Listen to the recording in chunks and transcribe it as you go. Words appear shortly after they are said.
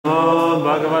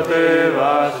Bhagavate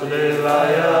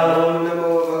Vasudevaya. Om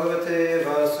Namo Bhagavate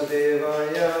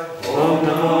Vasudevaya. Om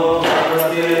Namo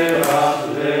Bhagavate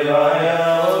Vasudevaya.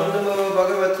 Om Namo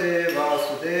Bhagavate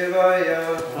Vasudevaya.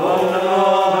 Om Namo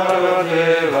Bhagavate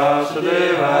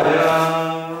Vasudevaya.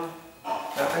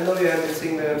 I know you have to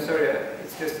sing, but I'm sorry.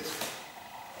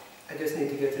 I just need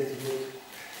to get into mood.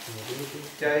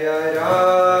 Jaya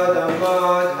Radha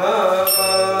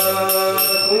Madhava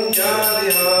Kunja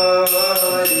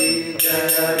Vihari.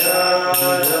 Jaya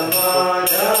Radha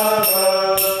Madhava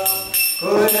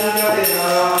Kunja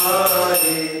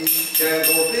Vihari. Jaya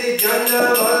Gopi Jana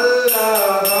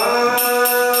Vallabha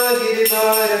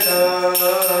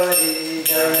Girivaradhari.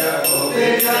 Jaya Gopi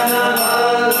Jana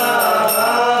Vallabha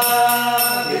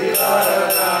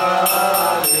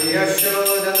Girivaradhari.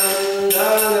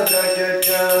 Yashodanandana Braja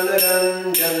Jana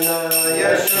Ranjana.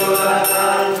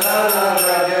 Yashodanandana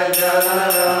Braja Jana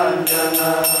Ranjana.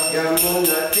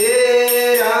 Yamuna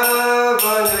Tera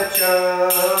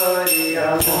Vanachari.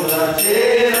 Yamuna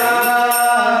Tera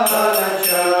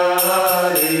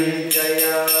Vanachari.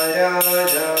 Jaya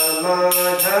Radha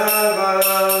Madhava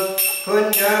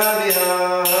Kunja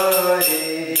Vihari.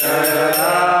 Jaya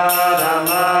Radha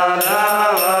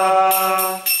Madhava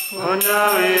Kunja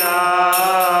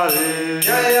Vihari.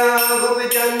 Jaya Gopi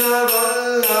Jana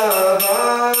Vallabha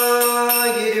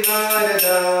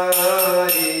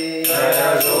Girivaradhari. Jaya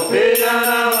Gopi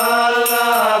Jana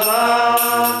Vallabha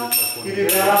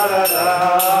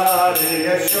Girivaradhari.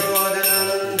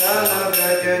 Yashodanandana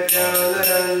Braja Jana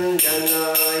Ranjana.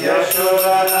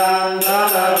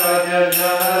 Yashodanandana Braja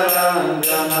Jana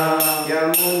Ranjana.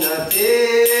 Yamuna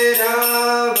Tera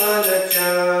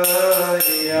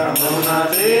Vanachari. Yamuna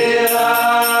Tera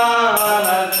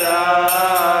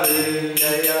Vanachari.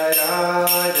 Jaya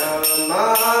Radha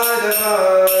Madhava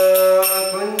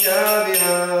Kunja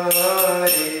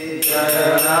Vihari. Jaya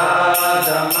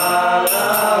Radha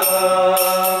Madhava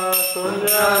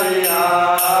Kunja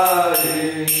Vihari.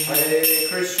 Hare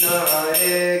Krishna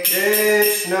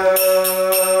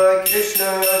Krishna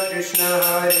Krishna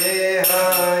Hare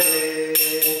Hare.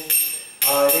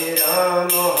 Hare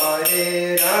Rama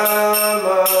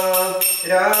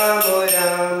Rama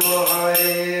Rama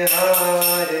Hare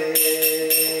Hare.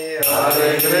 Hare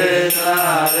Krishna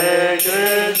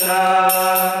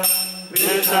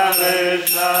Krishna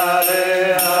Krishna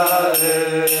Hare Hare.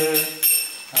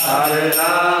 Hare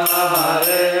Rama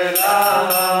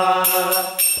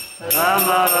Rama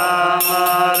Rama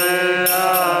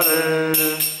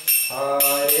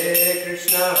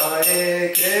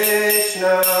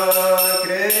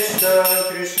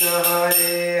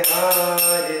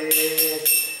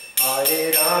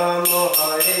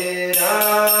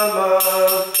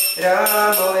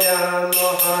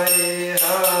Hare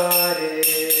Hare.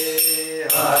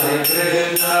 Hare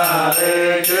Krishna Krishna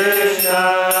Krishna Hare Hare. Hare Rama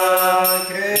Rama Rama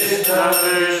Hare Hare. Hare Krishna Krishna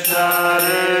Krishna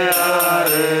Hare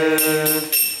Hare.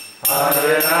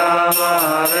 Hare Rama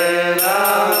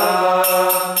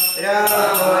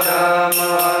Rama Rama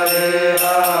Hare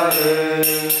Hare.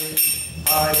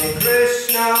 Hare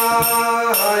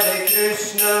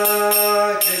Krishna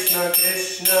Krishna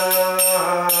Krishna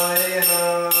Hare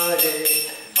Hare.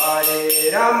 Hare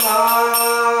Rama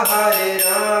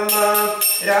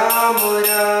Rama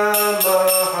Rama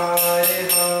Hare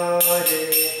Hare.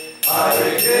 Hare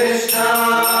Krishna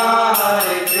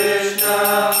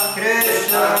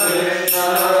Krishna Krishna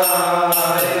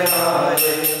Hare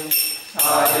Hare.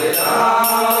 Hare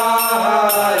Rama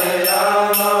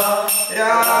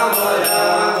Rama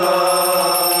Rama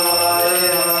Hare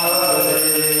Hare.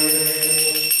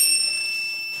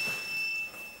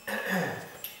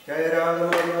 Jaya Radha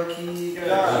Madhava ki jai.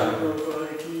 Jai Gopal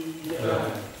ki jai.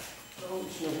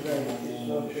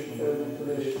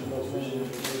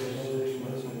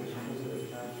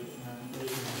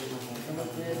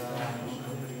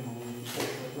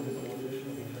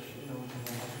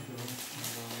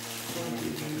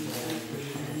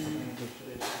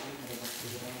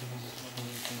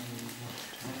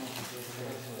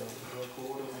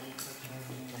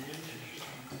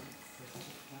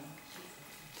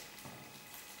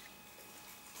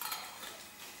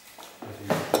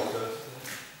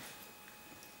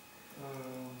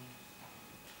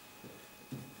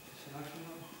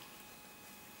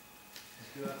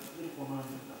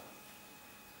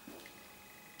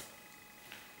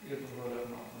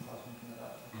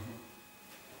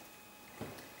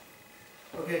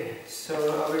 Okay, so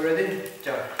are we ready?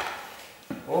 Jai.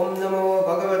 Om Namo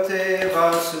Bhagavate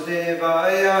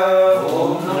Vasudevaya.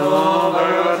 Om Namo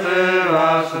Bhagavate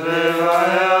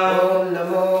Vasudevaya. Om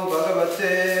Namo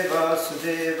Bhagavate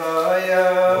Vasudevaya.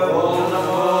 Om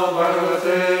Namo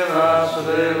Bhagavate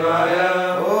Vasudevaya.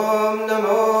 Om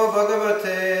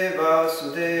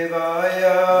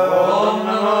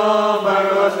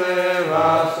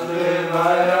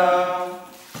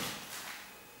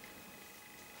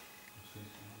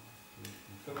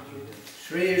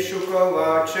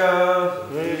Shukovacha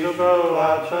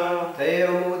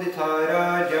Teo Mudita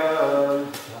Raja.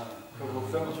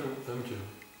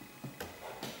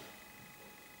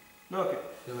 Okay.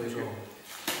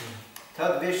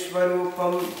 Tad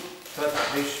Vishvarupam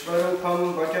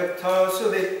Vajatha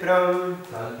Suvipram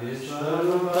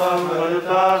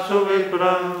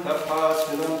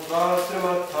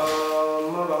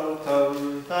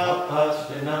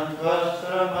Tapasvinam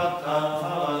Tvasramatam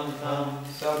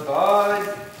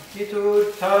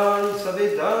Sabhajjiturtan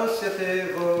Savidasyate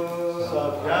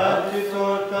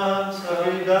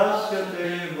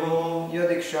vo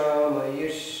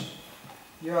Yadikshamayish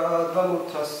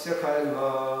Yadvamutasya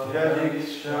karma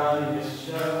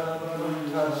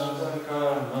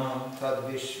Tad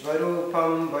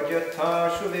Vishvarupam Vajatha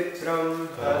Shuvipram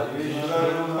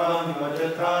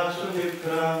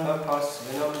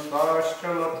Tapasvinam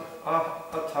Tvashtramat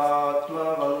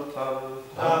Atatmavantam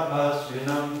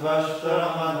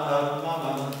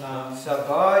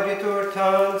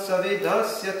Sabhajjiturtan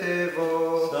Savidasyate vo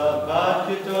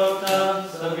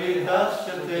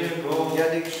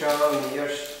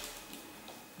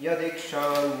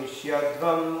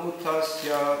Yadikshanishyadvam utasya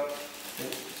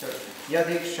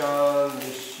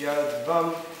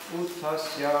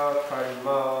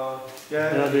karma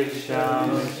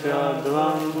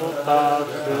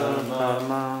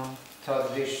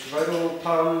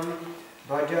Tadvishvarupam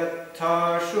Vajatha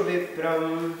Shuvipram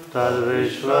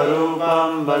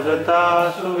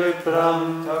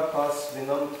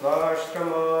Tapasvinam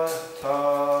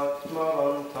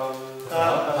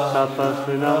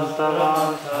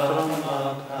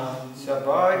Tvashtramatatmavantam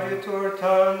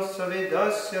Sabhajjiturtan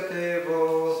Savidasyate vo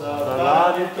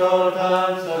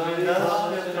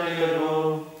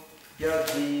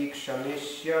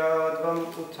Yadikshanishyadvam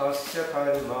utasya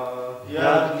karma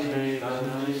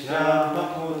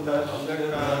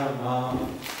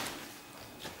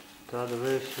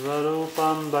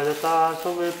Tadvishvarupam Bhajata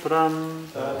Suvipram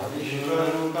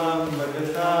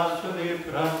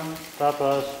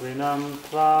Tapasvinam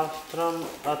Tvastram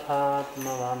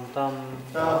Athatmavantam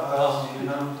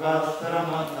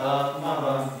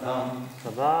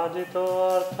Sabhajito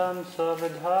Arthan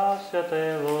Savidhasyate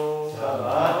vo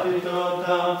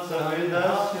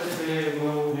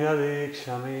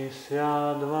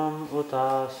Yadikshamisyadvam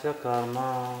utasya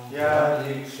karma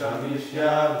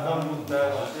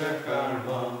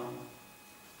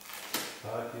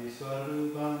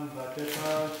Tadvishvarupam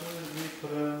Bhajata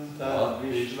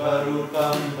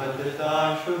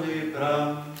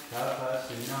Shuvipram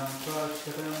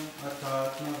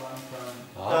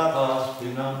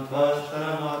Tapasvinam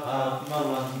Tvashram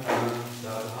Athatmavantam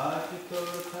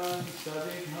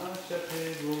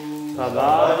Sabhajitotam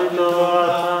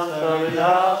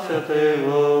Savidhasyate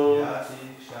vo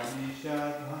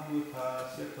Yadikshamisyadvam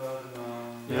utasya karma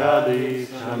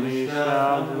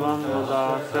Yadikshamisyadvam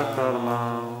utasya karma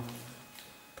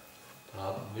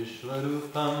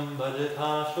Vishvarupam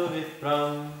Bhajata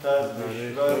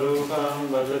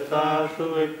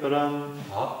Shuvipram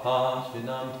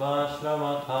Tapasvinam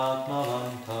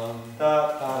Tvashramathatmavantam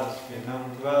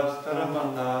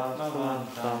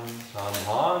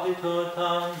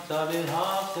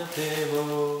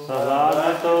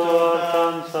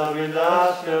Sabhajitotam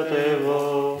Savidhasyate vo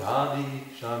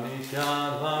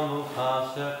Yadikshamisyadvam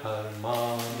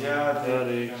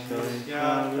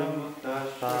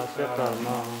utasya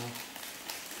karma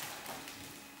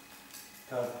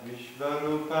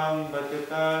Tadvishvarupam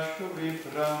Bhajata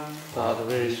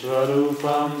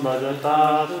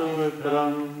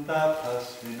Shuvipram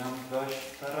Tapasvinam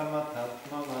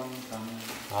Tvashramathatmavantam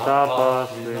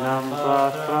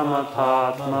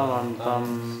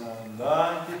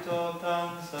Sabhajitotam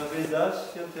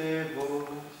Savidasyate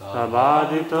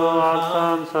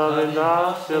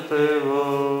vo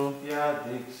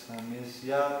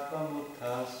Yadikshamisyadvam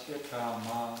utasya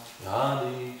karma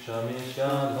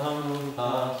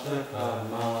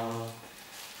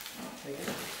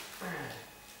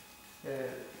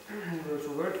Verse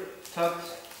of word. Tat.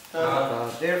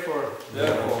 Therefore.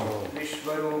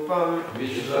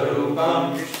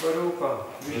 Vishvarupam.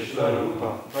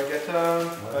 Vajata.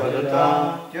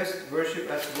 Just worship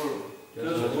as Guru.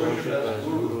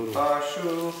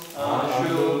 Ashu.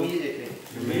 Immediately.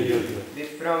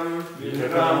 Vipram.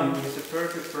 Is a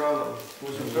perfect Brahman.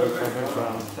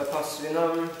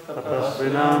 Tapasvinam.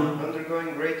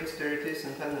 Undergoing great austerities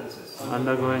and penances.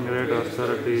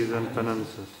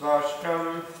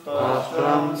 Tvastram.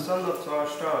 Son of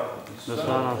Tvashtra.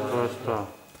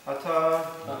 Atha.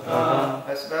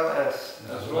 As well as.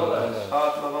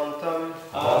 Atmavantam.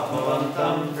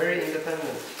 Very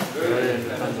independent.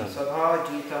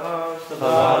 Sabhajitaha.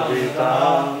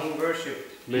 Being worshipped.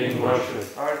 being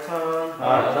worshipped. Arthan,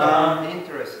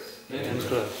 interests.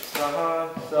 Interest. Saha,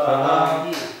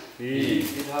 He.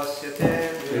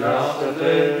 Vidhasyate,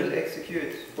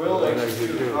 will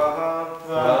execute. Vaha,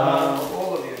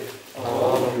 all of you.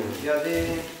 Yadi,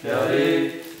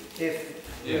 if.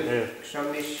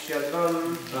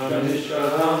 Kshamishadvam,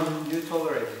 you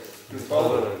tolerate.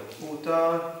 Uta,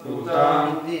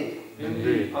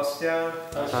 Indeed. Asya,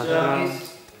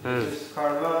 Is.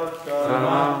 karma,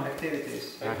 activities.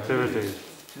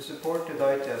 To support the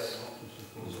Daityas.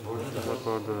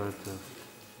 Support the righteous.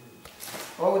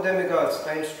 O demigods,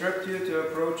 I instruct you to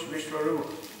approach Vishvarup,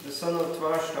 the son of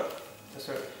Tvashta.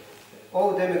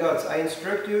 O demigods, I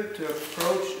instruct you to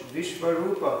approach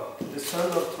Vishvarupa, the son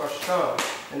of Tvashta,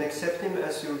 and accept him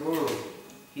as your guru.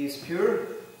 He is pure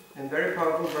and very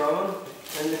powerful Brahman,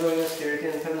 undergoing austerity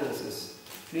and penances.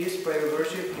 Please, by your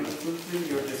worship, you fulfill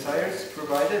your desires,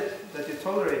 provided that you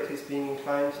tolerate his being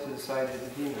inclined to the side of the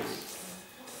demons.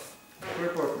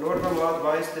 Purport. Lord Brahma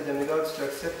advised the demigods to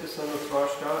accept the son of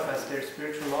Tvashta as their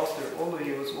spiritual master, although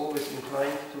he was always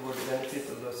inclined toward the benefit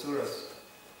of the asuras.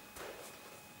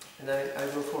 And I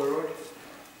go forward.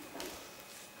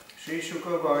 Shri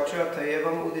Shuka Vacha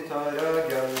Tayevam Uditara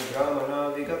Gyan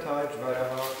Brahmana Vigata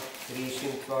Jvaraha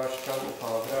Rishim Tvashtam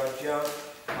Upavrajya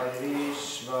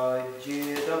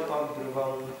Harishvajyedam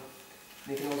Abdruvam.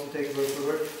 We can also take word for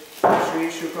word. Shri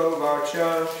Shuka Vacha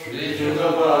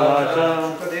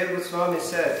Shukadev Goswami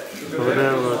said,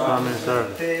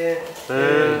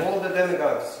 all the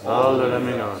demigods,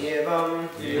 Yevam,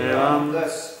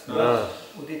 thus,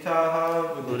 Uditaha,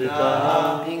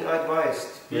 being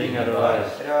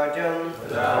advised, Rajan,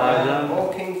 O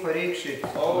King Parikshit,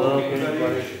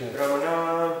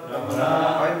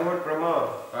 Brahmana, I Lord Brahma,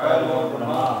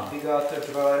 Vigata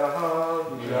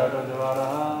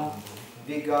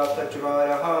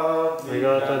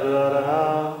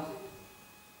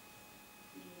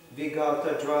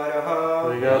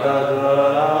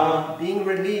Jvaraha, being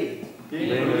relieved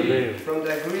from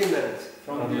the agreement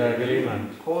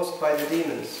caused by the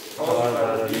demons.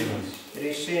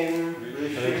 Rishim,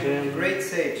 great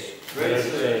sage,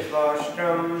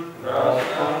 Tvashtram,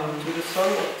 to the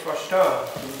son of Tvashta,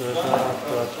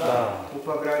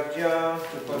 Upagrajya,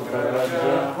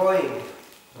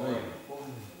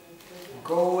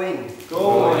 going.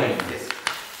 Yes.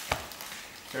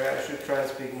 Sorry, I should try and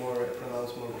speak more,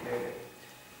 pronounce more clearly.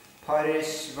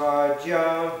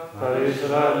 Parishvajya,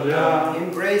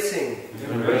 embracing.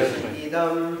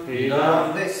 Idam,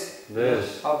 this.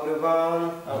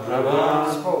 Abhravan,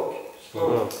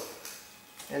 spoke.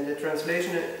 And the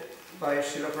translation by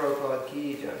Srila Prabhupada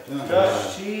Ki Jai.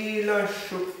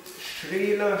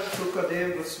 Srila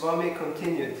Shukadev Goswami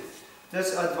continued.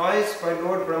 Thus advised by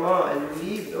Lord Brahma and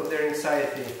relieved of their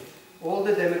anxiety, all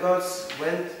the demigods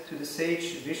went to the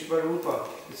sage Vishvarupa,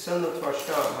 the son of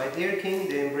Tvashta. My dear king,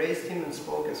 they embraced him and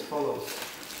spoke as follows.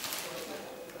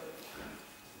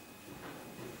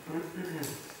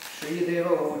 Shri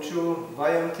Deva Uchu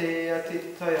Vayam Te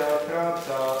Atitaya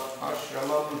Prabta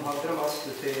Ashramam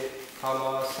Bhadramastute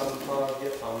Kama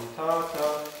Sampagyatam Tata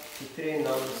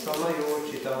Pitrinam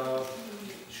Samayochita.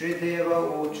 Shri Deva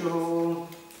Uchu,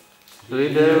 the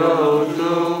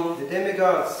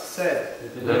demigods said,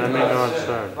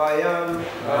 Vayam,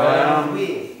 we,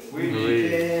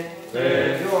 te,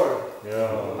 your,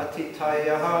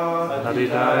 Atitayaha,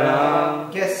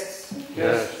 guests,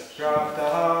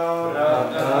 Prabtaha,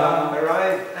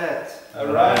 arrived at,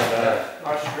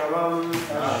 Ashramam,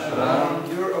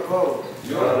 your abode,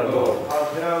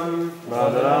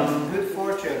 Bhadram, good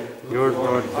fortune,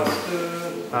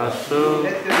 Astu,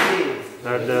 let there be,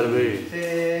 Te,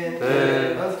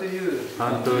 unto you,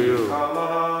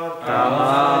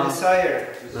 Kama, desire,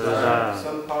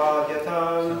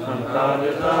 Sampadyatam,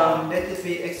 let it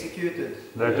be executed,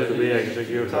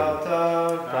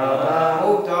 Tata, O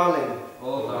darling,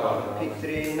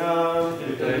 Pitrinam,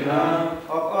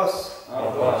 of us,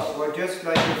 who are just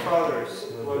like your fathers,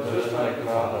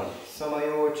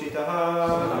 Samayochitaha,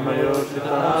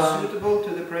 suitable to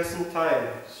the present time.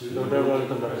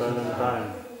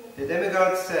 The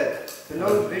demigod said,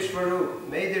 Beloved Vishvarup,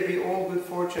 may there be all good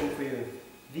fortune for you.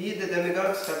 We, the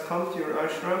demigods, have come to your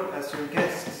ashram as your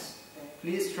guests.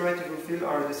 Please try to fulfill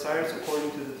our desires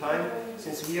according to the time,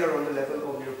 since we are on the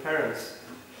level of your parents.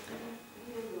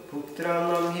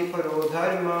 Putranam hi paro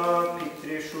dharma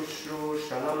pitri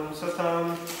shushrushranam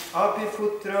satam api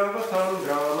putra vatam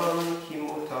brahman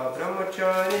kimuta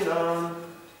brahmacharinam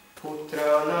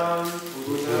putranam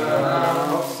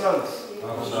of sons.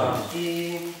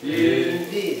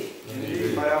 Indeed,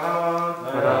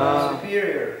 Paraha,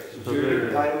 superior,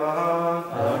 Dharmaha,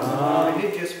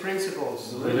 religious principles,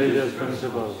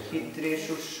 Pitrishu,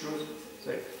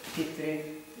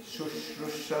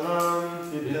 Shushrusanam.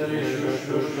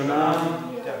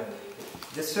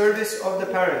 The service of the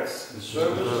parents.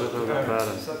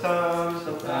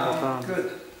 Satam.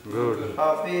 Good.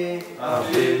 Api.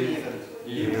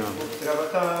 Even.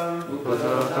 Uttaravatam.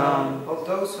 Of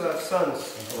those who have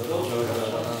sons.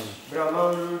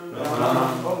 Brahman.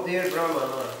 Oh dear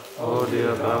Brahmana.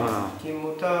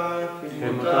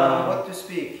 Kimuta. What to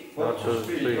speak.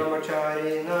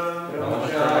 Brahmacharina.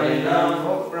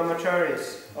 Oh brahmacharis.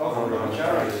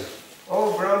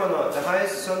 Oh Brahmana, the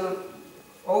highest son.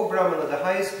 O Brahmana, the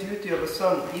highest duty of a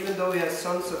son, even though he has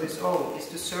sons of his own, is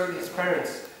to serve his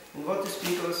parents. And what to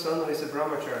speak of a son who is a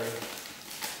brahmachari?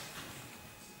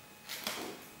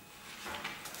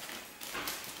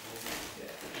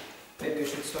 Maybe we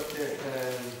should stop there.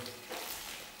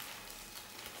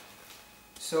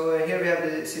 So here we have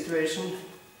the situation.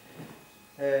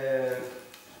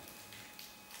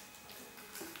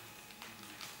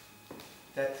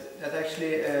 That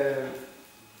actually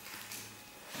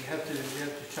we have to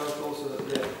chant also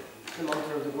the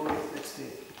mantra of the Guru. Let's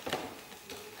see.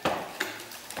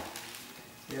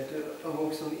 We have to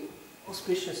evoke some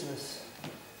auspiciousness.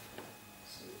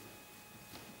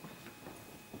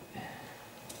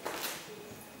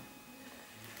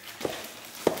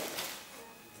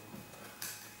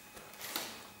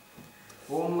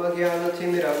 Om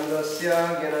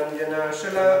Ajnanathimiramdasya Gyananjana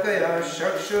Shalakaya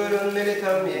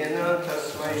Chakshurunmilitam Yena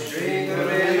Tasmai Shri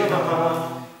Gurave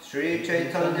Namaha Shri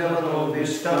Chaitanya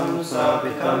Manobhishtam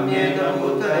Sabitam Yedam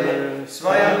Bhutale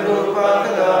Swayam Rupa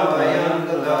Kadavayam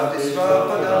Dadati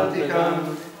Svapadantikam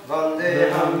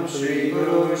Vandeham Shri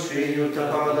Guru Shri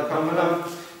Yuttapada Kamalam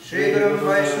Shri Gurum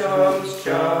Vaishnavam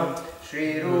Scha Shri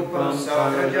Rupam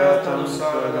Sagrajatam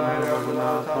Saradai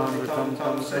Raghunatham Vitam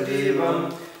Tam Sajivam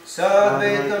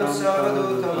Sadvaitam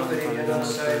Savadutam Parijanam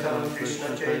Saitam Krishna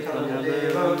Chaitanya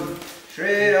Devam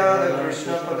Shri Radha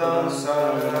Krishna Padam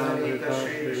Saradharika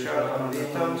Shri Vishakam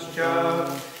Vitam Scha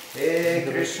He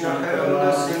Krishna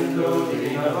Karuna Sindhu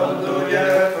Dinabandhu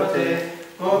Jagapate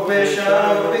Gopesha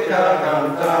Gopika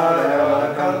Kanta Radha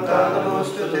Kanta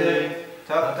Namostute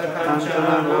Tapta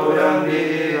Kanchana Gaurangi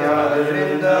Radha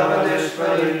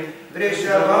Vrindavadeshwari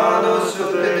Vrishabhanu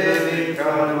Sutta Devi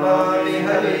Pranamami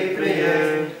Hari Priye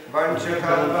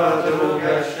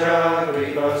Vanchakalpatarubhyascha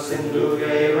Kripa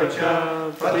Sindhubhyeva cha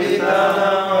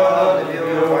Patitanam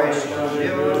Padabhyo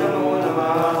Vaishnavyo Namo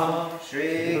Namaha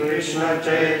Shri Krishna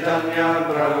Chaitanya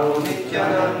Prabhu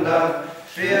Nityananda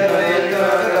Shri Advaita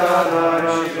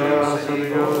Gadadhara Shri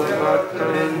Gaura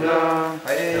Bhakta-vrinda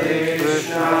Hare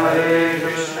Krishna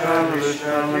Krishna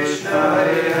Krishna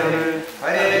Hare Hare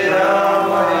Hare Ram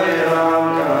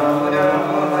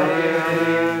Ram Hare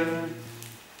Hare.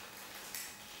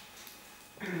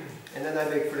 And then I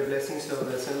beg for the blessings of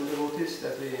the assembled devotees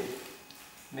that we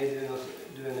may not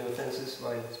do any offenses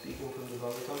while speaking from the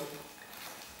Bhagavatam.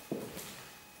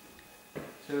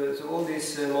 So all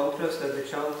these mantras that we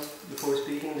chant before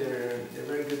speaking, they're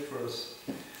very good for us.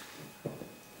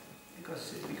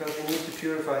 Because we need to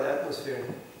purify the atmosphere.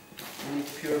 We need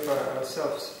to purify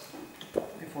ourselves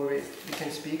before we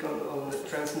can speak on the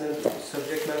transcendental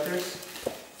subject matters.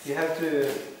 You have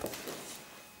to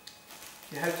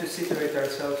situate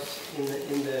ourselves in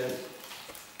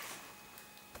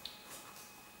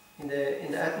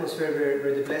the atmosphere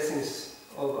where the blessings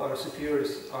of our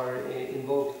superiors are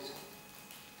invoked.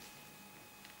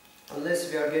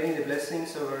 Unless we are getting the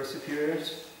blessings of our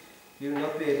superiors, we will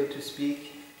not be able to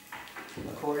speak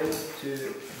according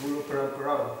to Guru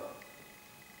Parampara.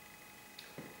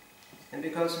 And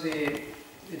because we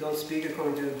don't speak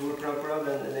according to Guru Parampara,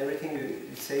 then everything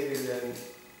we say will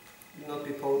not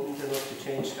be potent enough to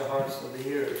change the hearts of the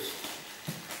hearers.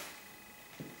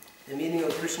 The meaning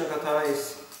of Krishna Katha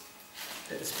is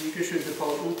that the speaker should be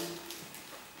potent,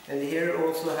 and the hearer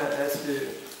also has to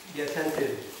be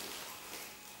attentive.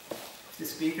 The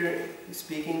speaker is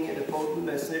speaking the potent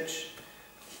message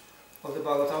of the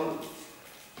Bhagavatam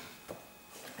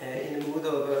in the mood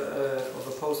of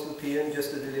a postal peon,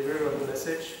 just the deliverer of the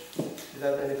message,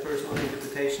 without any personal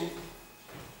interpretation,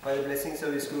 by the blessings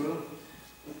of his Guru.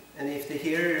 And if the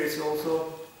hearer is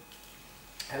also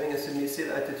having a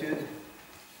submissive attitude,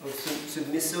 or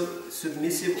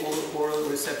submissive oral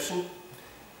reception,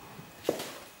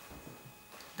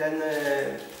 then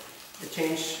the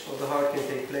change of the heart can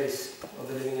take place of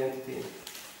the living entity.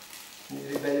 And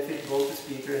it will benefit both the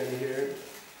speaker and the hearer.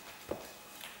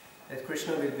 That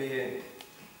Krishna will be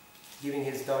giving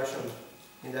his darshan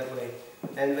in that way.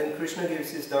 And when Krishna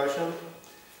gives his darshan,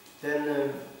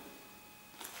 then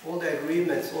all the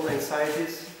agreements, all the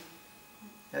anxieties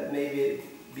that may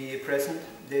be present,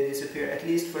 they disappear, at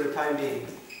least for the time being.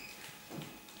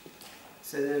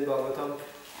 said in Bhagavatam,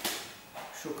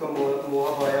 Shuka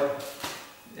Moha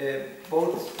Bhaya,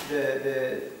 both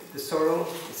the sorrow,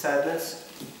 the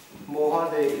sadness, Moha,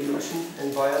 the illusion,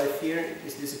 and Bhaya, the fear,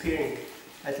 is disappearing.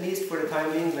 At least for the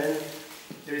time being when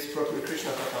there is proper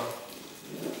Krishna Katha.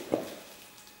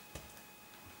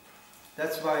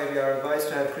 That's why we are advised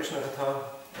to have Krishna Katha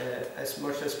as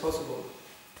much as possible.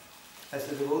 As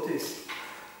the devotees,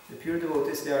 the pure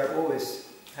devotees, they are always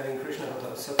having Krishna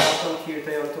Katha. Satatam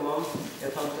kirtayantamam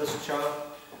yatantas cha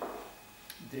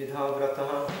dridha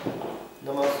vrataha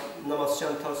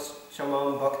namasyantas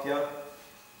shamam bhaktya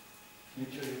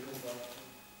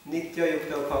nitya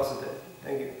yukta upasate.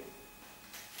 Thank you.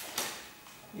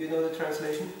 You know the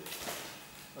translation?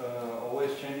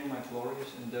 Always chanting my glories,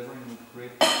 endeavoring with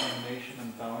great determination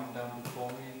and bowing down before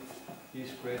me,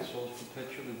 these great souls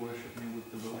perpetually worship me with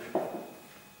devotion.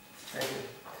 Thank you.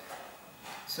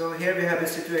 So here we have a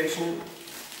situation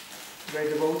where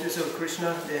devotees of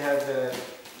Krishna, they have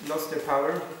lost their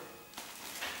power.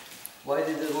 Why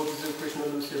did the devotees of Krishna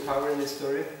lose their power in this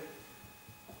story?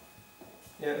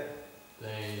 Yeah.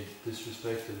 They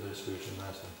disrespected their spiritual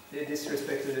master. They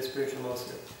disrespected their spiritual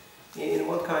master. In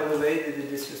what kind of way did they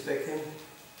disrespect him?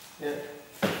 Yeah.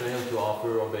 They failed to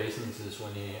offer obeisances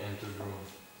when he entered the room.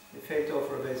 They failed to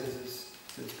offer obeisances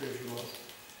to the spiritual master.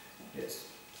 Yes.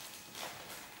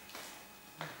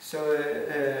 So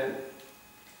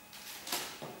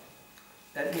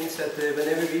that means that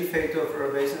whenever we fail to offer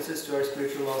obeisances to our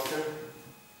spiritual master,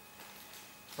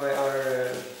 by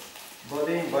our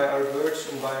body, by our words,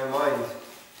 and by our mind,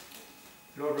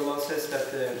 Lord Brahma says that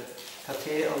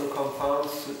Tate anukampan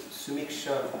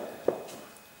sumiksha.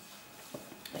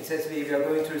 He says we are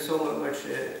going through so much,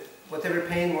 whatever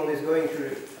pain one is going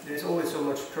through, there is always so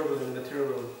much trouble in the material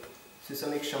world.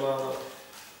 Susamikshamana.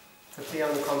 Tate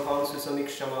anukampan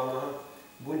susamikshamana.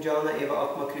 Bunjana eva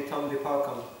atma kritam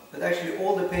vipakam. But actually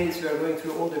all the pains we are going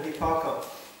through, all the vipaka,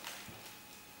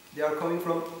 they are coming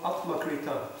from atma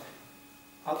krita.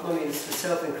 Atma means the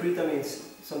self and krita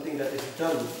means something that is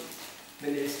done.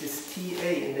 When there is this TA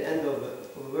in the end of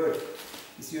a word,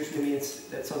 this usually means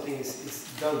that something is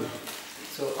done.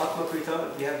 So atma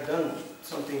krita, we have done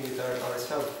something with our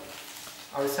self.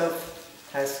 Our self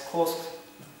has caused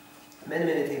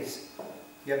many things.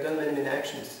 We have done many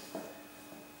actions.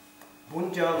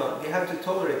 Bunjana, we have to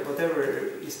tolerate whatever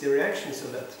is the reactions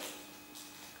of that.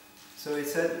 So it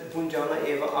said, Bunjana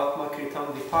eva atma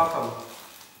kritam vipakam.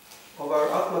 Of our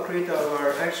atma krita, of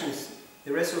our actions,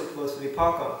 the result was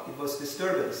vipaka, it was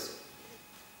disturbance.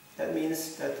 That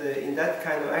means that in that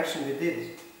kind of action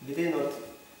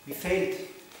we failed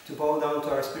to bow down to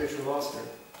our spiritual master.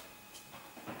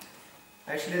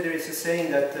 Actually, there is a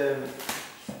saying that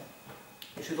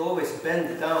you should always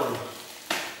bend down.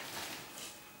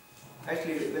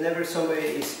 Actually, whenever somebody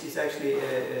is actually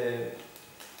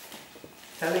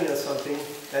telling us something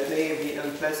that may be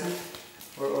unpleasant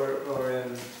or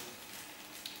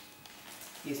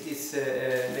is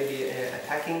maybe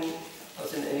attacking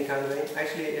us in any kind of way,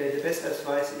 actually the best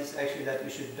advice is actually that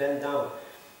we should bend down.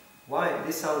 Why?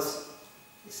 This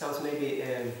sounds maybe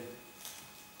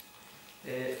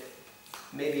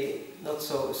maybe not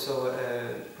so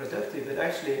productive, but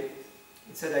actually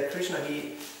it said that Krishna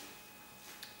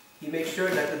he makes sure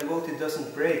that the devotee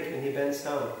doesn't break when he bends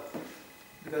down.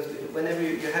 Because whenever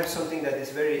you have something that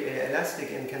is very elastic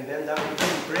and can bend down, it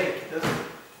doesn't break, does it?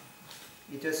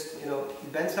 It just,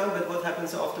 it bends down, but what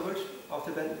happens afterwards?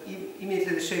 After bend,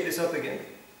 immediately the shape is up again.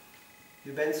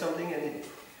 You bend something and it...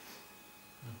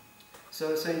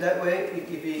 So in that way,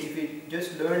 if we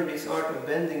just learn this art of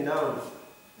bending down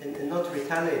and not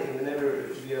retaliating whenever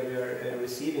we are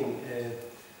receiving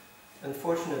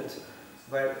unfortunate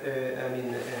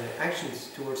actions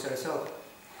towards ourselves,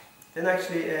 then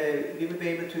actually we will be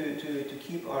able to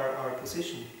keep our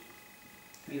position.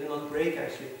 We will not break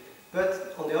actually.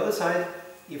 But on the other side,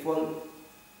 if one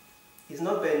is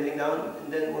not bending down,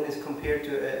 then one is compared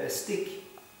to a stick.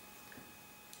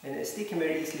 And a stick can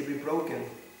very easily be broken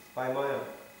by Maya.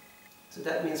 So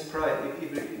that means pride.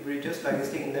 If we're just like a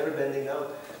stick and never bending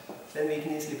down, then we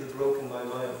can easily be broken by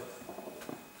Maya.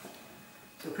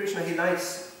 So Krishna, he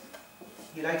likes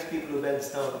people who bend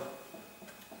down,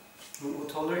 who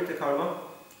tolerate the karma.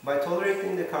 By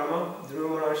tolerating the karma, Dhruva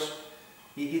Maharaj,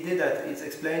 he did that. It's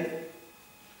explained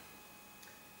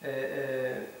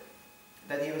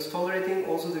that he was tolerating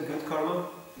also the good karma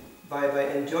by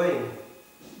enjoying,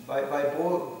 by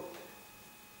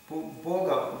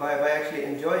actually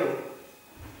enjoying.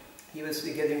 He was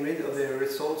getting rid of the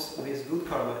results of his good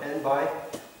karma, and by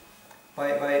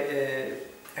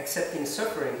accepting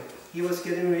suffering, he was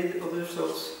getting rid of the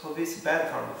results of his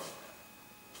bad karma.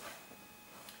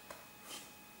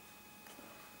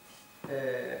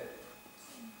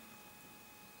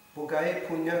 Bogai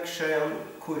Punya Kshayan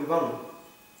Kurvan.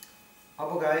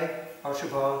 Abogai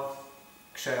Ashubha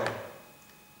Kshayan.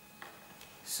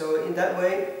 So in that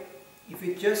way, if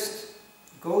we just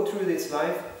go through this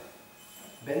life,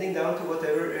 bending down to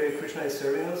whatever Krishna is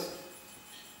serving us,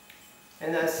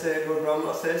 and as Lord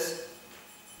Brahma says,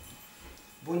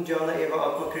 Bunjana eva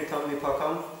atma kritam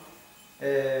vipakam.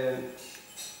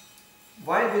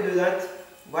 Why we do that?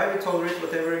 Why we tolerate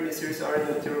whatever miseries are in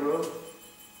the material world?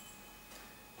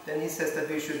 Then he says that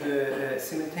we should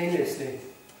simultaneously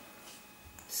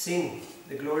sing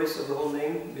the glories of the whole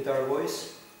name with our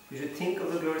voice. We should think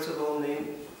of the glories of the whole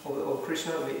name of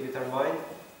Krishna with our mind,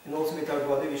 and also with our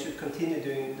body. We should continue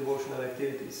doing devotional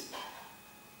activities.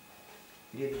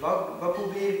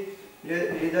 Vapubi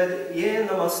ye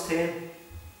namaste.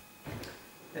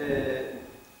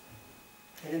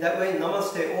 And in that way,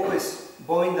 namaste, always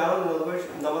bowing down. In other words,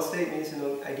 namaste means,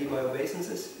 I give my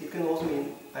obeisances. It can also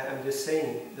mean I'm just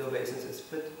saying the obeisances.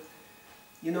 But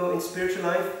in spiritual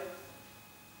life,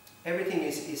 everything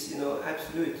is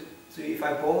absolute. So if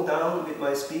I bow down with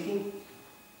my speaking,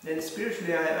 then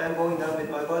spiritually I'm bowing down with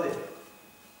my body.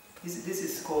 This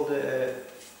is called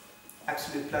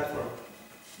absolute platform.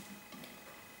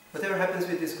 Whatever happens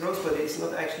with this gross body is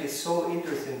not actually so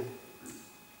interesting.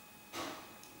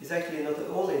 It's actually not at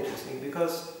all interesting,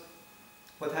 because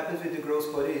what happens with the gross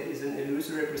body is an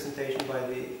illusory representation by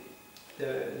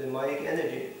the Mayic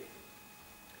energy,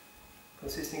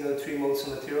 consisting of 3 modes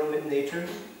of material nature.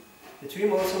 The 3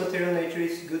 modes of material nature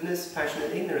is goodness, passion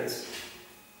and ignorance.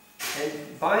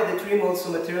 And by the 3 modes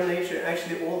of material nature,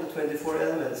 actually all the 24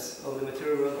 elements of the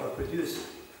material world are produced.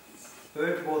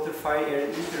 Earth, water, fire, air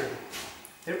and ether.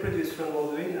 They're produced from the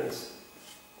mode of ignorance.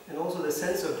 And also the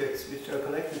sense objects which are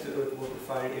connected to earth, water,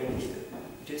 fire, air and ether,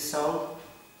 which is sound,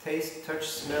 taste, touch,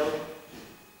 smell,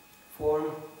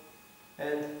 form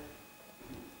and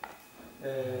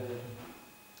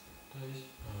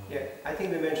yeah, I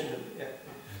think we mentioned them. Yeah.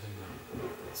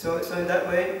 So in that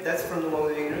way, that's from the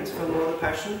mode of ignorance. From the mode of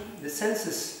passion, the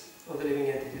senses of the living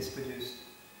entity is produced.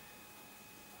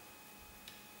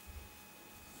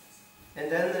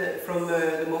 And then from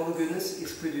the mode of goodness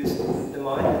is produced the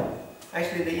mind.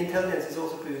 Actually, the intelligence is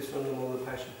also produced from the mode of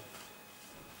passion.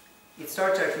 It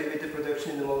starts actually with the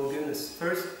production in the mode of goodness.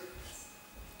 First,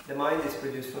 the mind is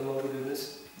produced from the mode of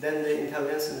goodness. Then the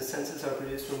intelligence and the senses are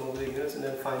produced from the mode of ignorance. And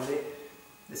then finally,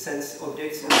 the sense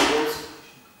objects and those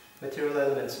material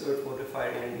elements, earth, water,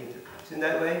 fire, air and ether. So in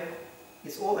that way,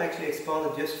 it's all actually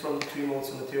expanded just from the 3 modes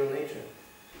of material nature.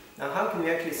 Now, how can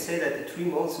we actually say that the 3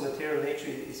 modes of material nature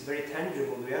is very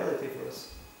tangible reality for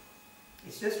us?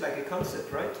 It's just like a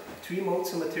concept, right? 3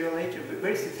 modes of material nature, but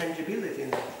where is the tangibility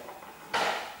in that?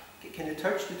 Can you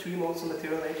touch the 3 modes of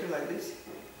material nature like this?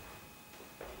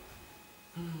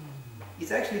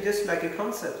 It's actually just like a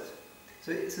concept.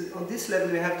 So on this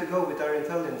level we have to go with our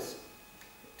intelligence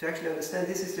to actually understand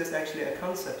this is just actually a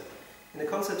concept. And the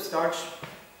concept starts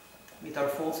with our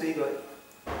false ego.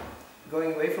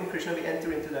 Going away from Krishna, we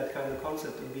enter into that kind of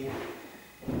concept of being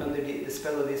under the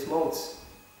spell of these modes.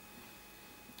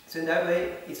 So in that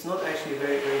way, it's not actually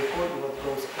very, very important what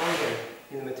goes on here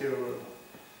in the material world.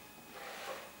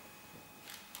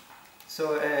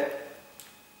 So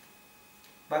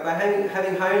by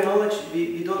having higher knowledge,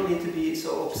 we don't need to be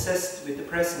so obsessed with the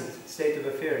present state of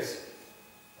affairs.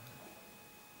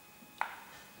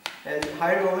 And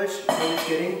higher knowledge one is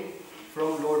getting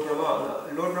from Lord Brahma.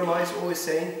 Now, Lord Brahma is always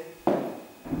saying,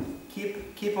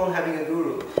 keep on having a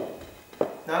guru.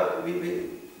 Now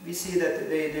we see that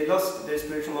they lost their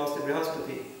spiritual master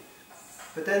Brihaspati,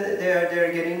 but then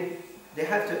they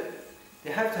have to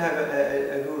have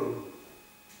a guru.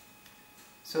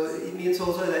 So it means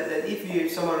also that if we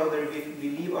somehow or other we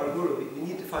leave our guru, we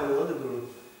need to find another guru.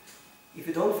 If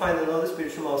we don't find another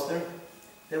spiritual master,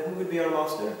 then who will be our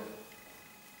master?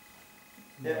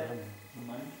 Yeah.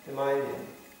 The mind.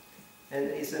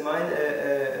 And is the mind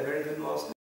a very good master?